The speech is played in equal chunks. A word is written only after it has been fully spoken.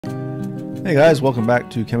Hey guys, welcome back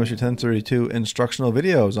to Chemistry 1032 instructional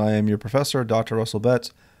videos. I am your professor, Dr. Russell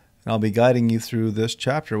Betts, and I'll be guiding you through this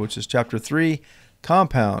chapter, which is chapter 3,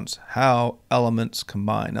 Compounds, How Elements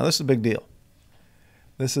Combine. Now this is a big deal.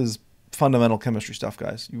 This is fundamental chemistry stuff,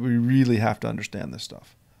 guys. We really have to understand this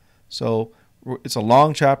stuff. So it's a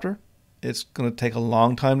long chapter. It's going to take a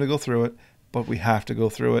long time to go through it, but we have to go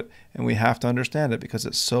through it, and we have to understand it because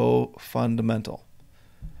it's so fundamental.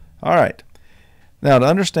 All right. Now to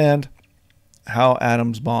understand how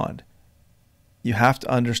atoms bond, you have to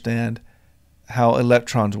understand how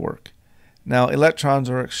electrons work. Now,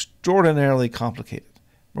 electrons are extraordinarily complicated.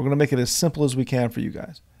 We're going to make it as simple as we can for you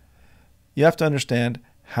guys. You have to understand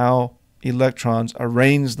how electrons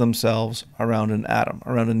arrange themselves around an atom,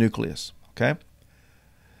 around a nucleus, okay?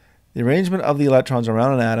 The arrangement of the electrons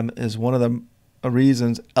around an atom is one of the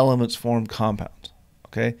reasons elements form compounds,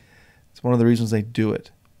 okay? It's one of the reasons they do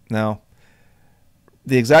it. Now,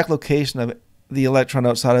 the exact location of the electron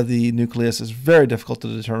outside of the nucleus is very difficult to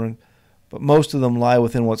determine, but most of them lie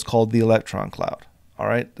within what's called the electron cloud. All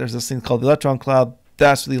right, there's this thing called the electron cloud.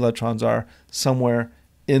 That's where the electrons are, somewhere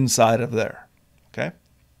inside of there. Okay?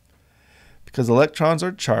 Because electrons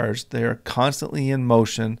are charged, they are constantly in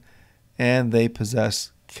motion, and they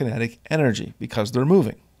possess kinetic energy because they're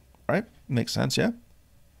moving. Right? Makes sense, yeah?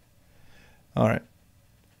 All right.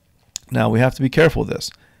 Now we have to be careful with this.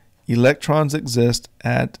 Electrons exist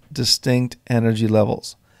at distinct energy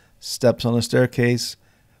levels. Steps on a staircase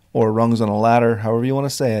or rungs on a ladder, however you want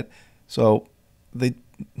to say it. So let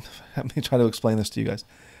me try to explain this to you guys.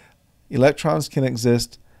 Electrons can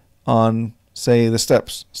exist on, say, the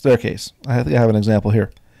staircase. I think I have an example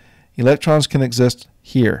here. Electrons can exist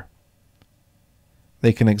here.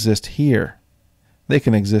 They can exist here. They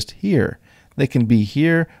can exist here. They can be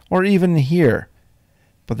here or even here.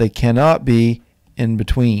 But they cannot be in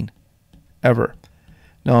between, ever.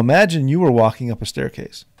 Now imagine you were walking up a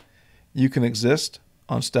staircase. You can exist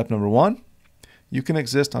on step number 1. You can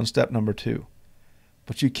exist on step number 2.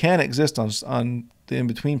 But you can't exist on the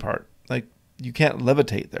in-between part. Like, you can't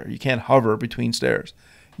levitate there. You can't hover between stairs.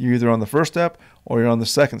 You're either on the first step or you're on the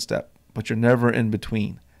second step, but you're never in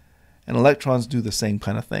between. And electrons do the same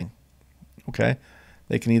kind of thing. Okay?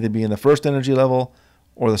 They can either be in the first energy level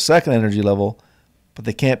or the second energy level, but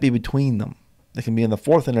they can't be between them. They can be in the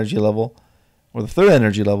fourth energy level or the third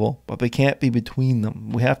energy level, but they can't be between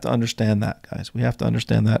them. We have to understand that, guys. We have to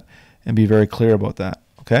understand that and be very clear about that,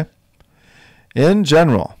 okay? In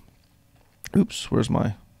general,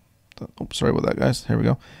 sorry about that, guys. Here we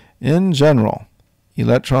go. In general,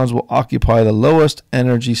 electrons will occupy the lowest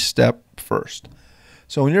energy step first.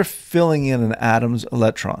 So when you're filling in an atom's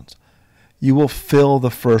electrons, you will fill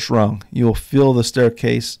the first rung. You will fill the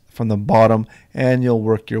staircase from the bottom, and you'll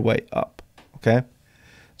work your way up. Okay?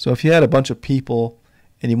 So if you had a bunch of people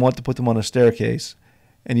and you want to put them on a staircase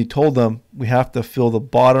and you told them we have to fill the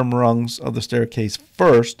bottom rungs of the staircase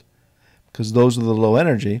first because those are the low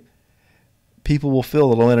energy, people will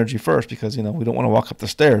fill the low energy first because, we don't want to walk up the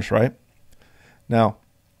stairs, right? Now,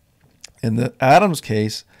 in the atom's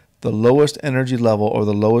case, the lowest energy level or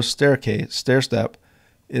the lowest stair step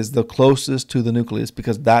is the closest to the nucleus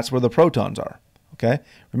because that's where the protons are. Okay?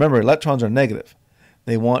 Remember, electrons are negative.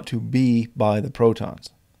 They want to be by the protons.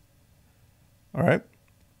 All right?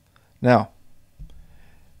 Now,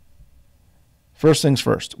 first things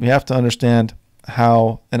first, we have to understand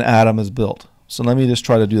how an atom is built. So let me just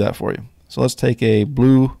try to do that for you. So let's take a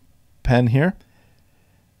blue pen here,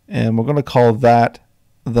 and we're going to call that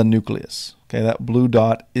the nucleus. Okay, that blue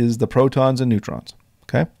dot is the protons and neutrons.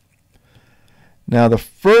 Okay? Now, the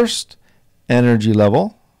first energy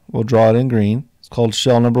level, we'll draw it in green. It's called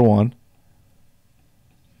shell number 1.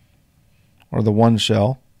 Or the 1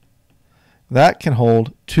 shell, that can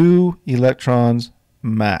hold 2 electrons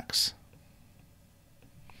max.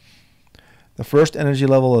 The first energy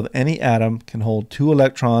level of any atom can hold 2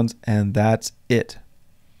 electrons, and that's it.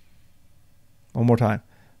 One more time.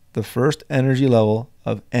 The first energy level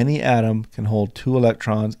of any atom can hold 2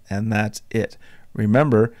 electrons, and that's it.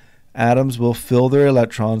 Remember, atoms will fill their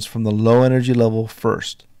electrons from the low energy level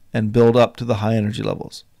first and build up to the high energy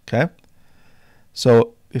levels. Okay?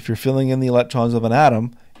 So if you're filling in the electrons of an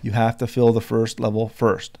atom, you have to fill the first level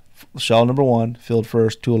first. Shell number 1 filled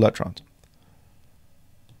first, 2 electrons.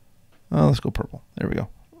 Let's go purple. There we go.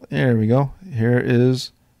 There we go. Here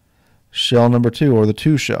is shell number 2, or the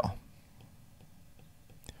 2 shell.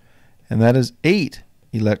 And that is 8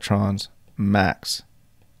 electrons max.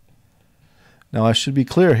 Now I should be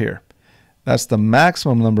clear here. That's the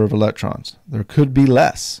maximum number of electrons. There could be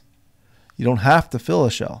less. You don't have to fill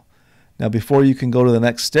a shell. Now, before you can go to the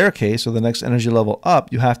next staircase or the next energy level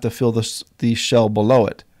up, you have to fill the shell below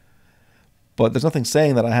it. But there's nothing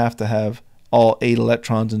saying that I have to have all 8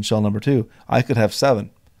 electrons in shell number 2. I could have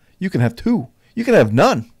 7. You can have 2. You can have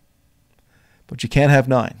none. But you can't have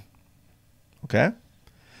 9. Okay?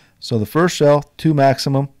 So the first shell, 2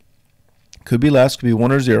 maximum. Could be less, could be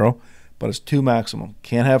 1 or 0, but it's 2 maximum.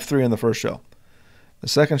 Can't have 3 in the first shell. The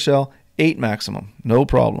second shell, 8 maximum. No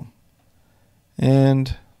problem.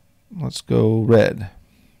 And let's go red.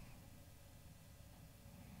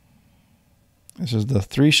 This is the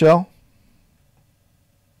 3 shell.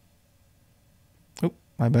 Oop,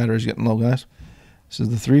 my battery's getting low, guys. This is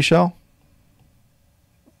the 3 shell.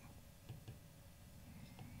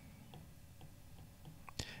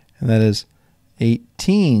 And that is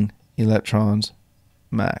 18 electrons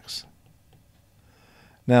max.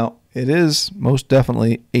 Now, it is most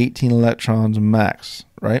definitely 18 electrons max,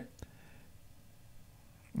 right?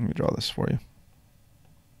 Let me draw this for you.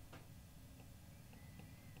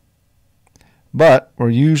 But we're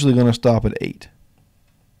usually going to stop at 8.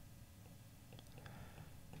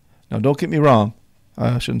 Now, don't get me wrong.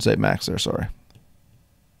 I shouldn't say max there, sorry.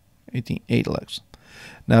 8 electrons.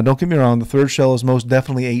 Now, don't get me wrong. The third shell is most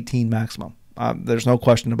definitely 18 maximum. There's no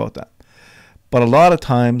question about that. But a lot of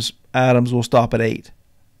times, atoms will stop at 8.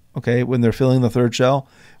 Okay, when they're filling the third shell,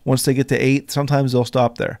 once they get to 8, sometimes they'll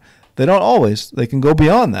stop there. They don't always. They can go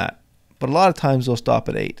beyond that. But a lot of times, they'll stop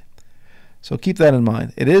at 8. So keep that in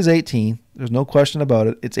mind. It is 18. There's no question about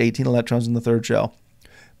it. It's 18 electrons in the third shell.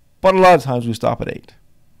 But a lot of times we stop at 8.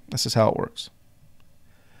 This is how it works.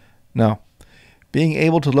 Now, being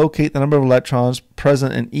able to locate the number of electrons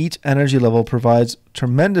present in each energy level provides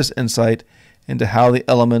tremendous insight into how the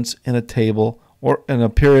elements in a table or in a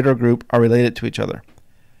period or group are related to each other.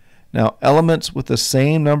 Now, elements with the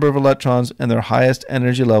same number of electrons in their highest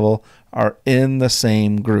energy level are in the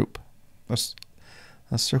same group. Let's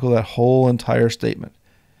circle that whole entire statement.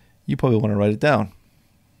 You probably want to write it down.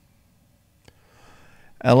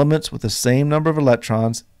 Elements with the same number of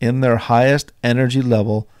electrons in their highest energy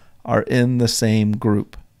level are in the same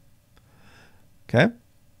group. Okay?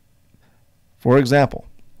 For example,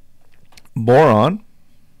 boron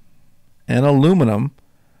and aluminum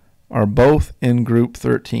are both in group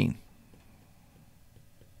 13.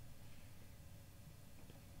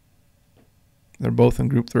 They're both in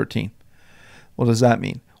group 13. What does that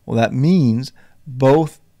mean? Well, that means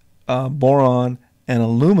both boron and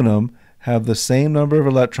aluminum have the same number of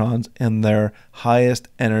electrons in their highest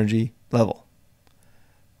energy level.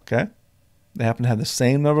 Okay? They happen to have the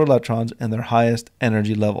same number of electrons in their highest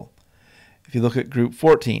energy level. If you look at group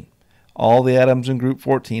 14, all the atoms in group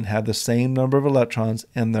 14 have the same number of electrons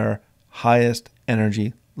in their highest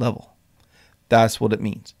energy level. That's what it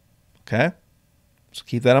means. Okay? So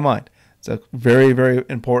keep that in mind. It's a very, very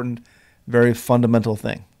important, very fundamental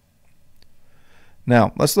thing.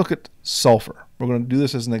 Now, let's look at sulfur. We're going to do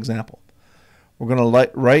this as an example. We're going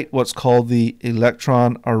to write what's called the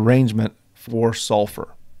electron arrangement for sulfur.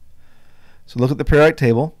 So look at the periodic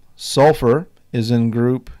table. Sulfur is in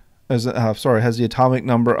group, has the atomic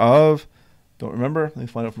number of, don't remember, let me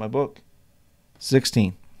find it from my book,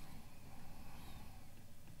 16.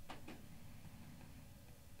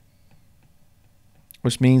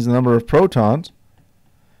 Which means the number of protons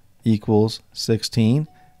equals 16.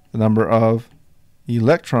 The number of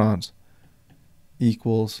electrons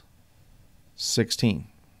equals 16.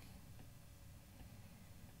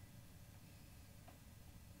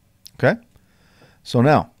 Okay? So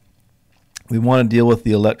now, we want to deal with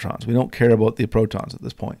the electrons. We don't care about the protons at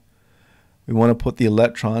this point. We want to put the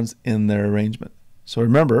electrons in their arrangement. So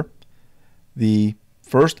remember, the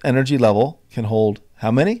first energy level can hold how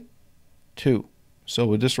many? 2. So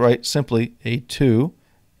we'll just write simply a 2,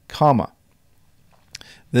 comma.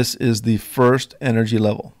 This is the first energy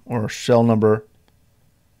level, or shell number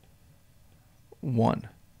 1.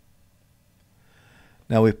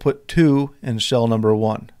 Now we've put 2 in shell number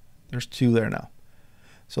 1. There's 2 there now.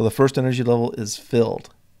 So the first energy level is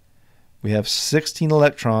filled. We have 16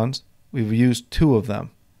 electrons. We've used 2 of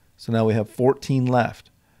them. So now we have 14 left.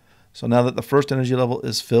 So now that the first energy level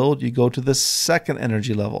is filled, you go to the second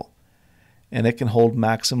energy level. And it can hold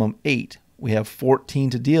maximum 8. We have 14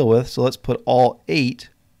 to deal with, so let's put all 8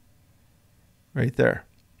 right there.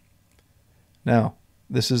 Now,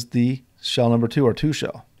 this is the shell number 2, or 2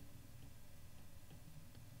 shell.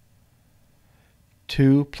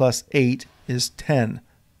 2 plus 8 is 10.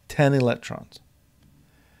 10 electrons.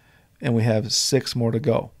 And we have 6 more to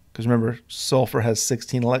go. Because remember, sulfur has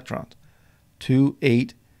 16 electrons. 2,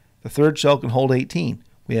 8. The third shell can hold 18.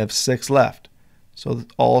 We have 6 left. So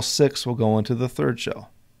all 6 will go into the third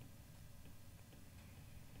shell.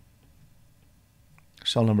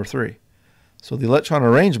 Shell number 3. So the electron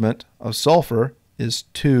arrangement of sulfur is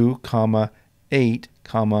 2, 8. 8,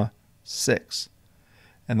 6.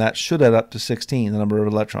 And that should add up to 16, the number of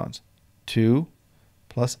electrons. 2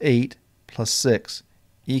 plus 8 plus 6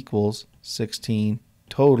 equals 16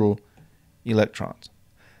 total electrons.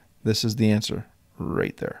 This is the answer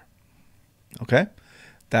right there. Okay?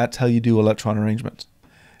 That's how you do electron arrangements.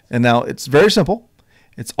 And now it's very simple.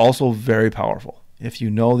 It's also very powerful. If you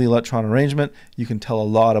know the electron arrangement, you can tell a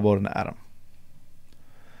lot about an atom.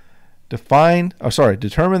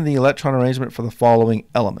 Determine the electron arrangement for the following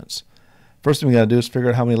elements. First thing we got to do is figure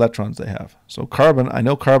out how many electrons they have. So carbon, I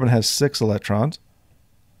know carbon has 6 electrons.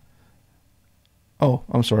 Oh,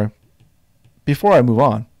 I'm sorry. Before I move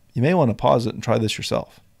on, you may want to pause it and try this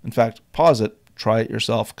yourself. In fact, pause it, try it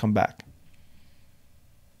yourself, come back.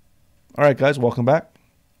 All right, guys, welcome back.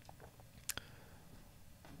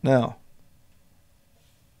 Now,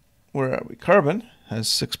 where are we? Carbon has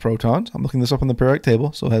 6 protons. I'm looking this up in the periodic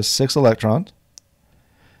table, so it has 6 electrons.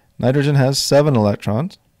 Nitrogen has 7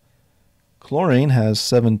 electrons. Chlorine has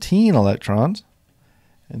 17 electrons.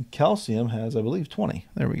 And calcium has, I believe, 20.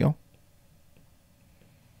 There we go.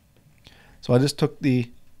 So I just took the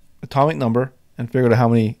atomic number and figured out how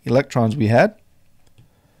many electrons we had.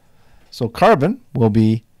 So carbon will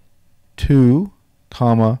be 2,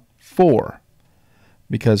 4.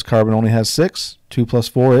 Because carbon only has 6, 2 plus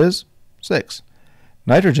 4 is 6.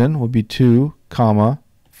 Nitrogen would be 2,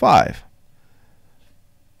 5.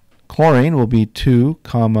 Chlorine will be 2,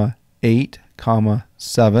 8,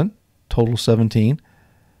 7, total 17.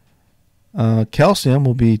 Calcium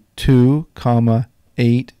will be 2,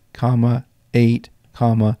 8, 8,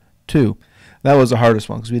 2. That was the hardest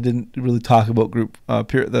one because we didn't really talk about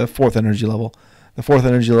the fourth energy level. The fourth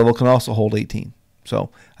energy level can also hold 18. So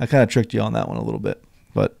I kind of tricked you on that one a little bit,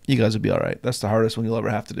 but you guys will be all right. That's the hardest one you'll ever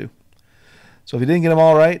have to do. So if you didn't get them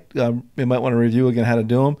all right, you might want to review again how to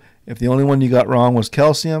do them. If the only one you got wrong was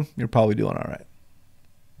calcium, you're probably doing all right.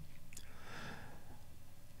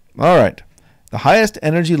 All right. The highest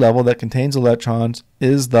energy level that contains electrons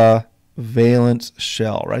is the valence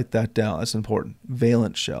shell. Write that down. That's important.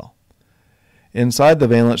 Valence shell. Inside the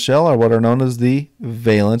valence shell are what are known as the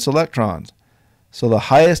valence electrons. So the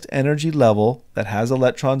highest energy level that has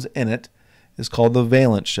electrons in it is called the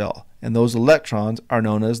valence shell. And those electrons are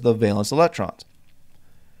known as the valence electrons.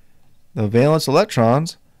 The valence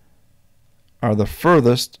electrons are the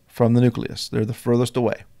furthest from the nucleus. They're the furthest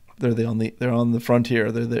away. They're on the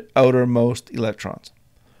frontier. They're the outermost electrons.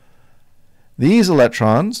 These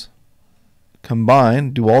electrons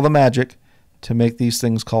combine, do all the magic to make these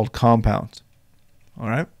things called compounds. All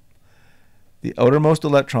right? The outermost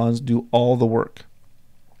electrons do all the work.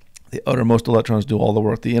 The outermost electrons do all the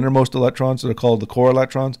work. The innermost electrons, that are called the core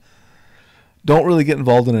electrons, don't really get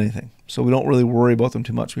involved in anything. So we don't really worry about them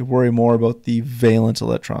too much. We worry more about the valence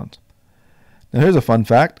electrons. Now here's a fun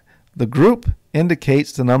fact. The group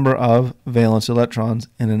indicates the number of valence electrons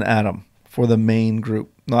in an atom for the main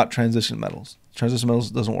group, not transition metals. Transition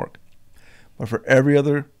metals doesn't work. But for every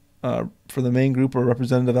other, for the main group or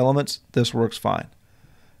representative elements, this works fine.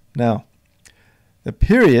 Now, the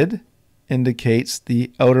period indicates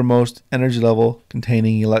the outermost energy level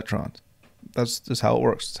containing electrons. That's just how it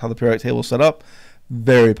works. That's how the periodic table is set up.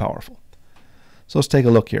 Very powerful. So let's take a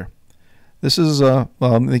look here. This is,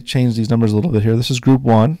 let me change these numbers a little bit here. This is group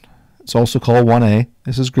 1. It's also called 1A.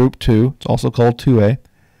 This is group 2. It's also called 2A.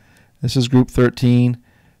 This is group 13,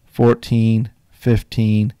 14,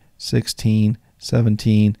 15, 16,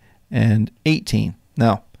 17, and 18.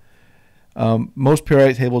 Now, most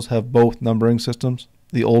periodic tables have both numbering systems,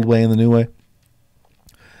 the old way and the new way.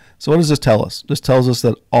 So what does this tell us? This tells us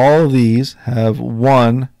that all of these have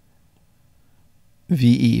one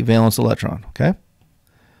VE, valence electron, okay?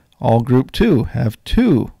 All group 2 have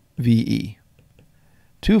 2 VE,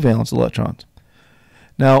 2 valence electrons.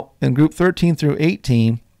 Now, in group 13 through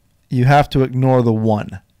 18, you have to ignore the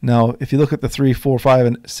 1. Now, if you look at the 3, 4, 5,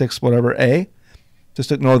 and 6, whatever, A,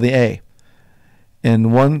 just ignore the A.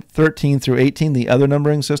 In 13 through 18, the other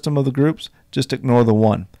numbering system of the groups, just ignore the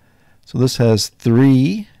 1. So this has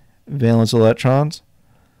 3 valence electrons.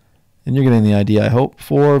 And you're getting the idea, I hope.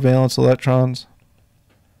 4 valence electrons.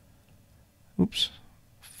 Oops.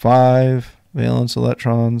 5 valence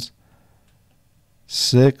electrons.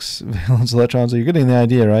 6 valence electrons. So you're getting the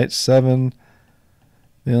idea, right? 7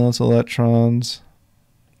 valence electrons.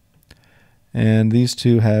 And these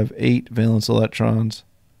two have 8 valence electrons.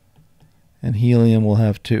 And helium will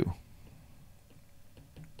have 2.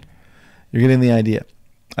 You're getting the idea,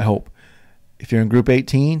 I hope. If you're in group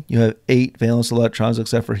 18, you have 8 valence electrons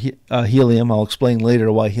except for helium. I'll explain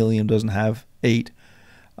later why helium doesn't have 8.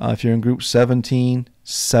 If you're in group 17,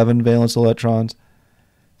 7 valence electrons.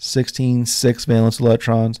 16, 6 valence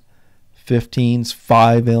electrons. 15 is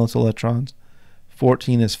 5 valence electrons.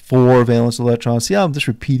 14 is 4 valence electrons. See how I'm just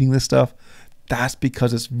repeating this stuff? That's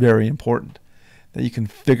because it's very important that you can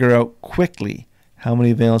figure out quickly how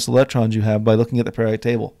many valence electrons you have by looking at the periodic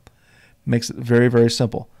table. Makes it very, very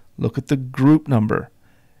simple. Look at the group number.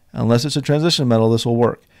 Unless it's a transition metal, this will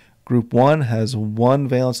work. Group 1 has 1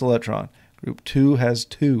 valence electron. Group 2 has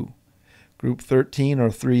 2. Group 13 or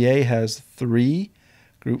 3A has 3.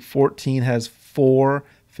 Group 14 has 4.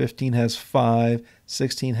 15 has 5.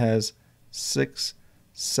 16 has 6.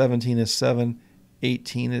 17 is 7.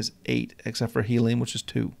 18 is 8, except for helium, which is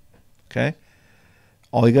 2. Okay?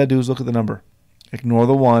 All you got to do is look at the number. Ignore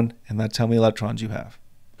the 1, and that's how many electrons you have.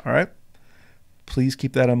 All right? Please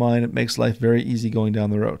keep that in mind. It makes life very easy going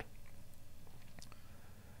down the road.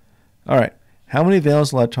 All right. How many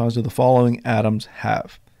valence electrons do the following atoms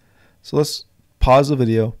have? So let's pause the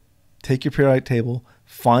video, take your periodic table,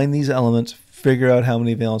 find these elements, figure out how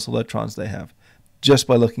many valence electrons they have just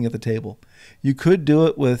by looking at the table. You could do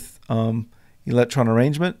it with electron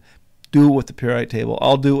arrangement. Do it with the periodic table.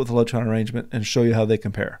 I'll do it with electron arrangement and show you how they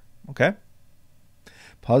compare. Okay?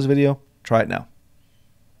 Pause the video. Try it now.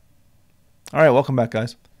 All right, welcome back,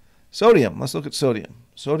 guys. Sodium. Let's look at sodium.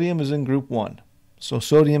 Sodium is in group 1. So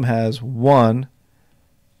sodium has 1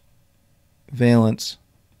 valence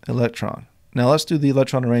electron. Now let's do the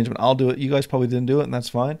electron arrangement. I'll do it. You guys probably didn't do it, and that's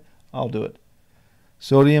fine. I'll do it.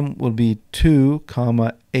 Sodium will be 2,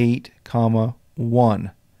 8,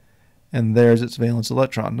 1. And there's its valence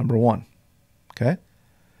electron, number 1. Okay?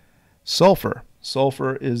 Sulfur.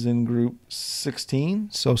 Sulfur is in group 16.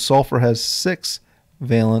 So sulfur has 6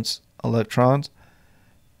 valence electrons.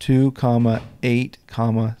 2, 8,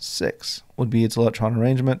 6 would be its electron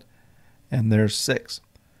arrangement. And there's 6.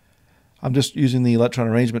 I'm just using the electron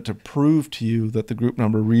arrangement to prove to you that the group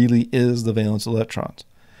number really is the valence electrons.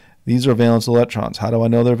 These are valence electrons. How do I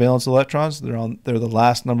know they're valence electrons? They're the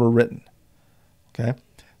last number written. Okay?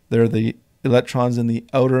 They're the electrons in the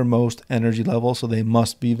outermost energy level, so they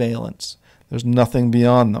must be valence. There's nothing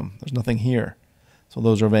beyond them. There's nothing here. So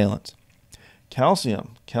those are valence.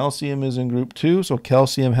 Calcium. Calcium is in group 2, so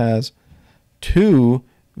calcium has 2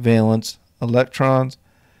 valence electrons.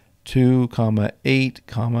 2, 8,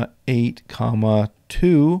 8,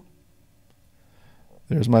 2.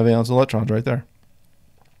 There's my valence electrons right there.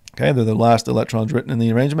 Okay, they're the last electrons written in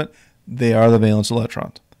the arrangement. They are the valence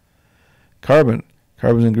electrons. Carbon.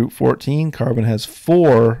 Carbon's in group 14. Carbon has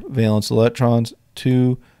 4 valence electrons.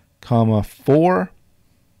 2, 4.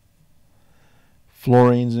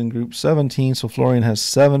 Fluorine's in group 17. So fluorine has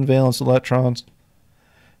 7 valence electrons.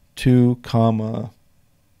 2, 7.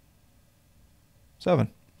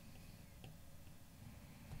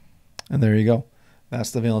 And there you go.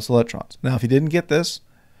 That's the valence electrons. Now, if you didn't get this,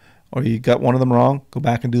 or you got one of them wrong, go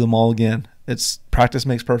back and do them all again. Practice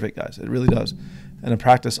makes perfect, guys. It really does. And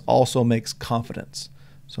practice also makes confidence.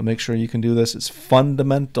 So make sure you can do this. It's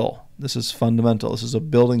fundamental. This is fundamental. This is a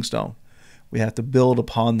building stone. We have to build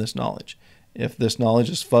upon this knowledge. If this knowledge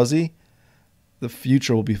is fuzzy, the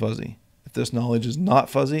future will be fuzzy. If this knowledge is not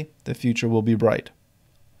fuzzy, the future will be bright.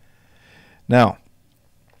 Now,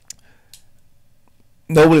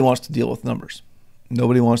 nobody wants to deal with numbers.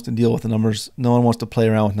 Nobody wants to deal with the numbers. No one wants to play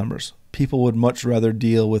around with numbers. People would much rather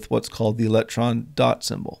deal with what's called the electron dot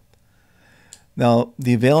symbol. Now,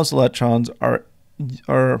 the valence electrons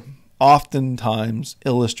are oftentimes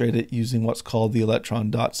illustrated using what's called the electron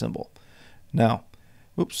dot symbol. Now,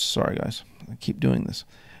 oops, sorry guys, I keep doing this.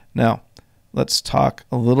 Now, let's talk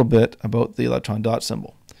a little bit about the electron dot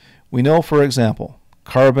symbol. We know, for example,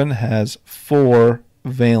 carbon has 4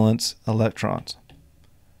 valence electrons.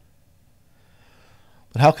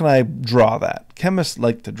 But how can I draw that? Chemists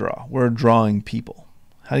like to draw. We're drawing people.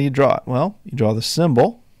 How do you draw it? Well, you draw the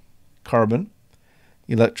symbol, carbon,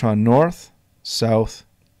 electron north, south,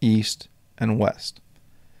 east, and west.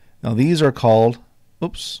 Now these are called,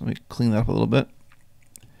 oops, let me clean that up a little bit.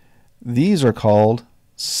 These are called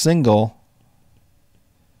single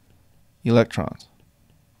electrons.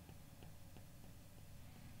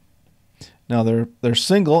 Now they're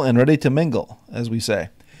single and ready to mingle, as we say.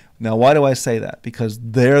 Now, why do I say that? Because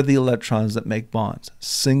they're the electrons that make bonds.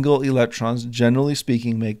 Single electrons, generally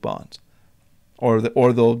speaking, make bonds. Or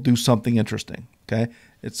they'll do something interesting. Okay?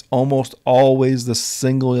 It's almost always the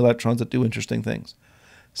single electrons that do interesting things.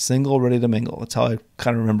 Single, ready to mingle. That's how I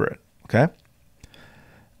kind of remember it. Okay?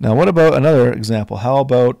 Now, what about another example? How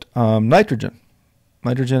about nitrogen?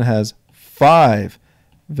 Nitrogen has 5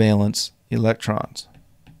 valence electrons.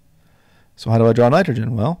 So how do I draw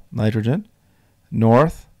nitrogen? Well, nitrogen,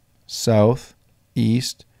 north, south,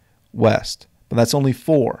 east, west. But that's only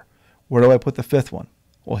 4. Where do I put the 5th one?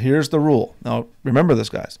 Well, here's the rule. Now, remember this,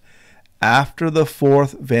 guys. after the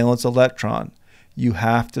fourth valence electron, you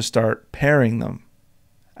have to start pairing them.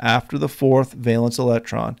 After the fourth valence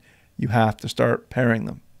electron, you have to start pairing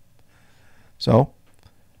them. So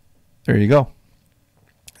there you go.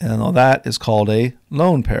 And all that is called a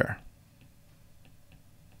lone pair.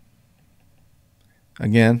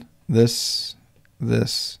 Again, this,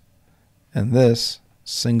 and this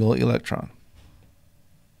single electron.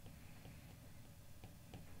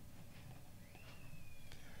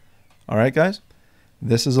 All right, guys,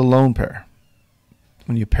 this is a lone pair.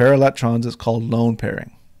 When you pair electrons, it's called lone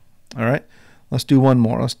pairing. All right, let's do one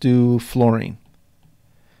more. Let's do fluorine.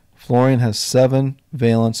 Fluorine has 7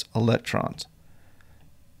 valence electrons.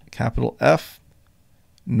 Capital F,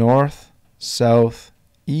 north, south,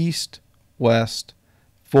 east, west,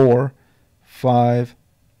 4, 5,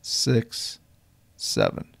 6,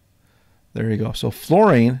 7. There you go. So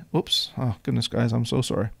fluorine, oops, oh goodness, guys, I'm so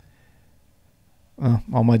sorry.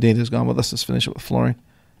 All my data is gone, but let's just finish it with fluorine.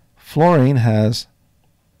 Fluorine has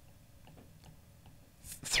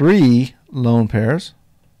 3 lone pairs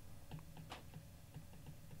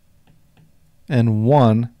and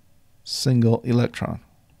 1 single electron.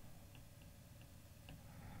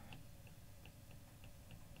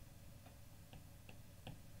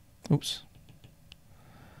 Oops.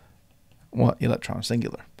 What electron?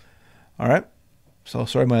 Singular. All right. So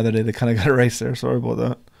sorry, my other data kind of got erased there. Sorry about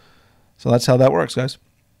that. So that's how that works, guys.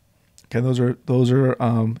 Okay, those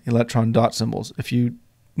are electron dot symbols. If you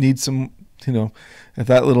need some, if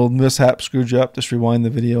that little mishap screwed you up, just rewind the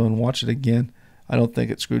video and watch it again. I don't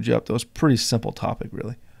think it screwed you up. That was a pretty simple topic,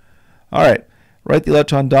 really. All right, write the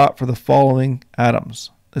electron dot for the following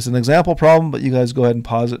atoms. It's an example problem, but you guys go ahead and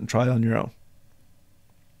pause it and try it on your own.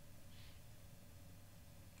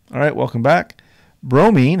 All right, welcome back.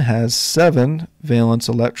 Bromine has 7 valence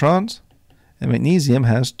electrons, and magnesium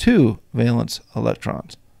has 2 valence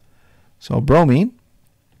electrons. So bromine,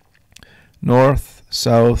 north,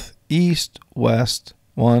 south, east, west,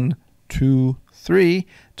 1, 2, 3,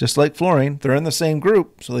 just like fluorine, they're in the same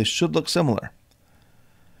group, so they should look similar.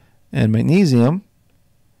 And magnesium,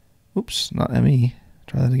 oops, not Me,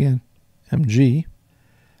 try that again, Mg,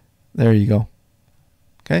 there you go.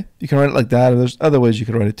 Okay, you can write it like that, or there's other ways you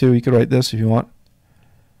could write it too. You could write this if you want.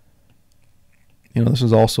 This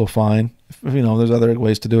is also fine. There's other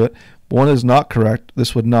ways to do it. But one is not correct.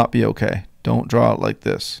 This would not be okay. Don't draw it like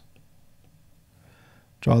this.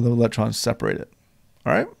 Draw the electrons separated.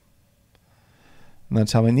 All right? And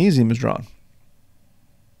that's how magnesium is drawn.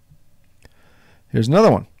 Here's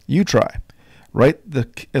another one. You try. Write the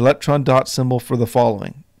electron dot symbol for the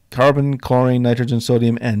following: carbon, chlorine, nitrogen,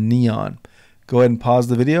 sodium, and neon. Go ahead and pause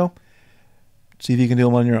the video. See if you can do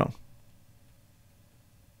them on your own.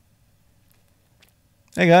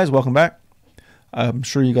 Hey guys, welcome back. I'm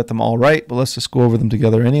sure you got them all right, but let's just go over them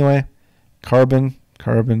together anyway. Carbon,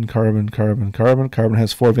 carbon, carbon, carbon, carbon. Carbon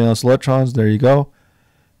has 4 valence electrons. There you go.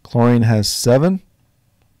 Chlorine has 7.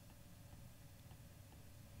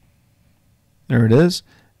 There it is.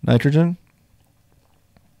 Nitrogen.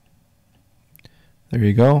 There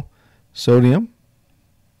you go. Sodium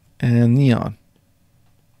and neon.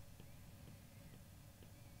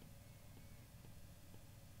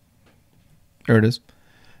 There it is.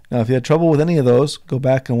 Now, if you had trouble with any of those, go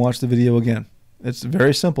back and watch the video again. It's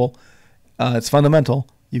very simple. It's fundamental.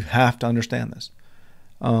 You have to understand this.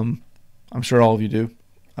 I'm sure all of you do.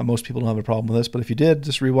 Most people don't have a problem with this, but if you did,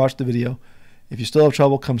 just rewatch the video. If you still have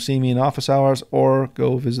trouble, come see me in office hours or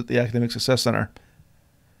go visit the Academic Success Center.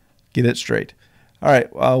 Get it straight. All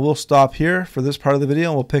right, we'll stop here for this part of the video,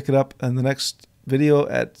 and we'll pick it up in the next video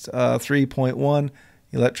at 3.1,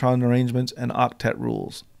 electron arrangements and octet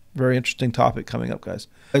rules. Very interesting topic coming up, guys.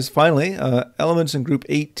 Finally, elements in group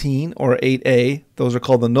 18 or 8A, those are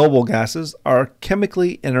called the noble gases, are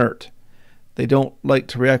chemically inert. They don't like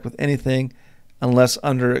to react with anything unless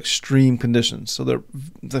under extreme conditions. So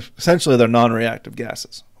essentially they're non-reactive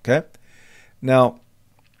gases. Okay. Now,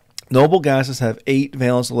 noble gases have 8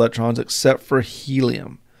 valence electrons except for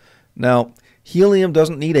helium. Now, helium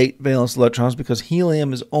doesn't need 8 valence electrons because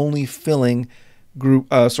helium is only filling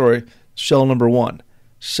shell number 1.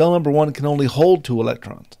 Shell number 1 can only hold 2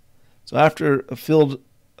 electrons. So after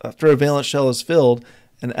a valence shell is filled,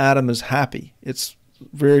 an atom is happy. It's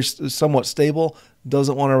somewhat stable,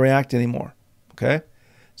 doesn't want to react anymore. Okay?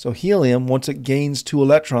 So helium, once it gains 2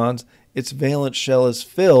 electrons, its valence shell is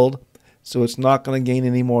filled, so it's not going to gain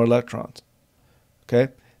any more electrons.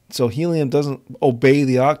 Okay? So helium doesn't obey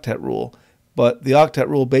the octet rule, but the octet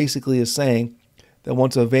rule basically is saying that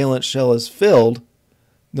once a valence shell is filled,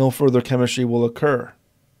 no further chemistry will occur.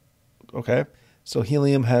 Okay? So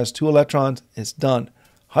helium has 2 electrons, it's done.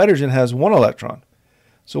 Hydrogen has 1 electron.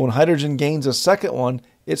 So when hydrogen gains a second one,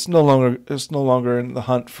 it's no longer in the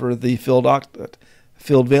hunt for the filled octet,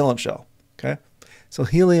 filled valence shell. Okay, so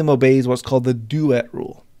helium obeys what's called the duet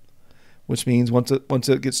rule, which means once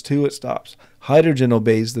it gets 2, it stops. Hydrogen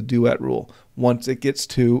obeys the duet rule. Once it gets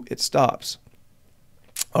 2, it stops.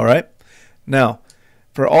 All right. Now,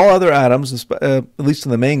 for all other atoms, at least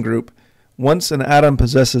in the main group, once an atom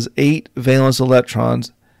possesses 8 valence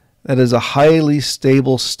electrons, that is a highly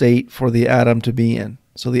stable state for the atom to be in.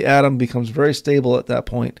 So the atom becomes very stable at that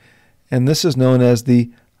point, and this is known as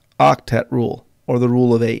the octet rule, or the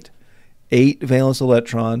rule of 8. 8 valence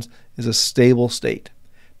electrons is a stable state.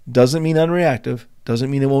 Doesn't mean unreactive,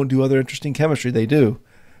 doesn't mean it won't do other interesting chemistry, they do,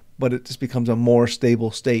 but it just becomes a more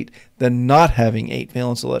stable state than not having 8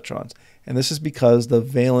 valence electrons. And this is because the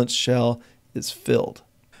valence shell is filled.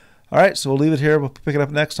 All right, so we'll leave it here. We'll pick it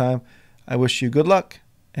up next time. I wish you good luck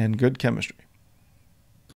and good chemistry.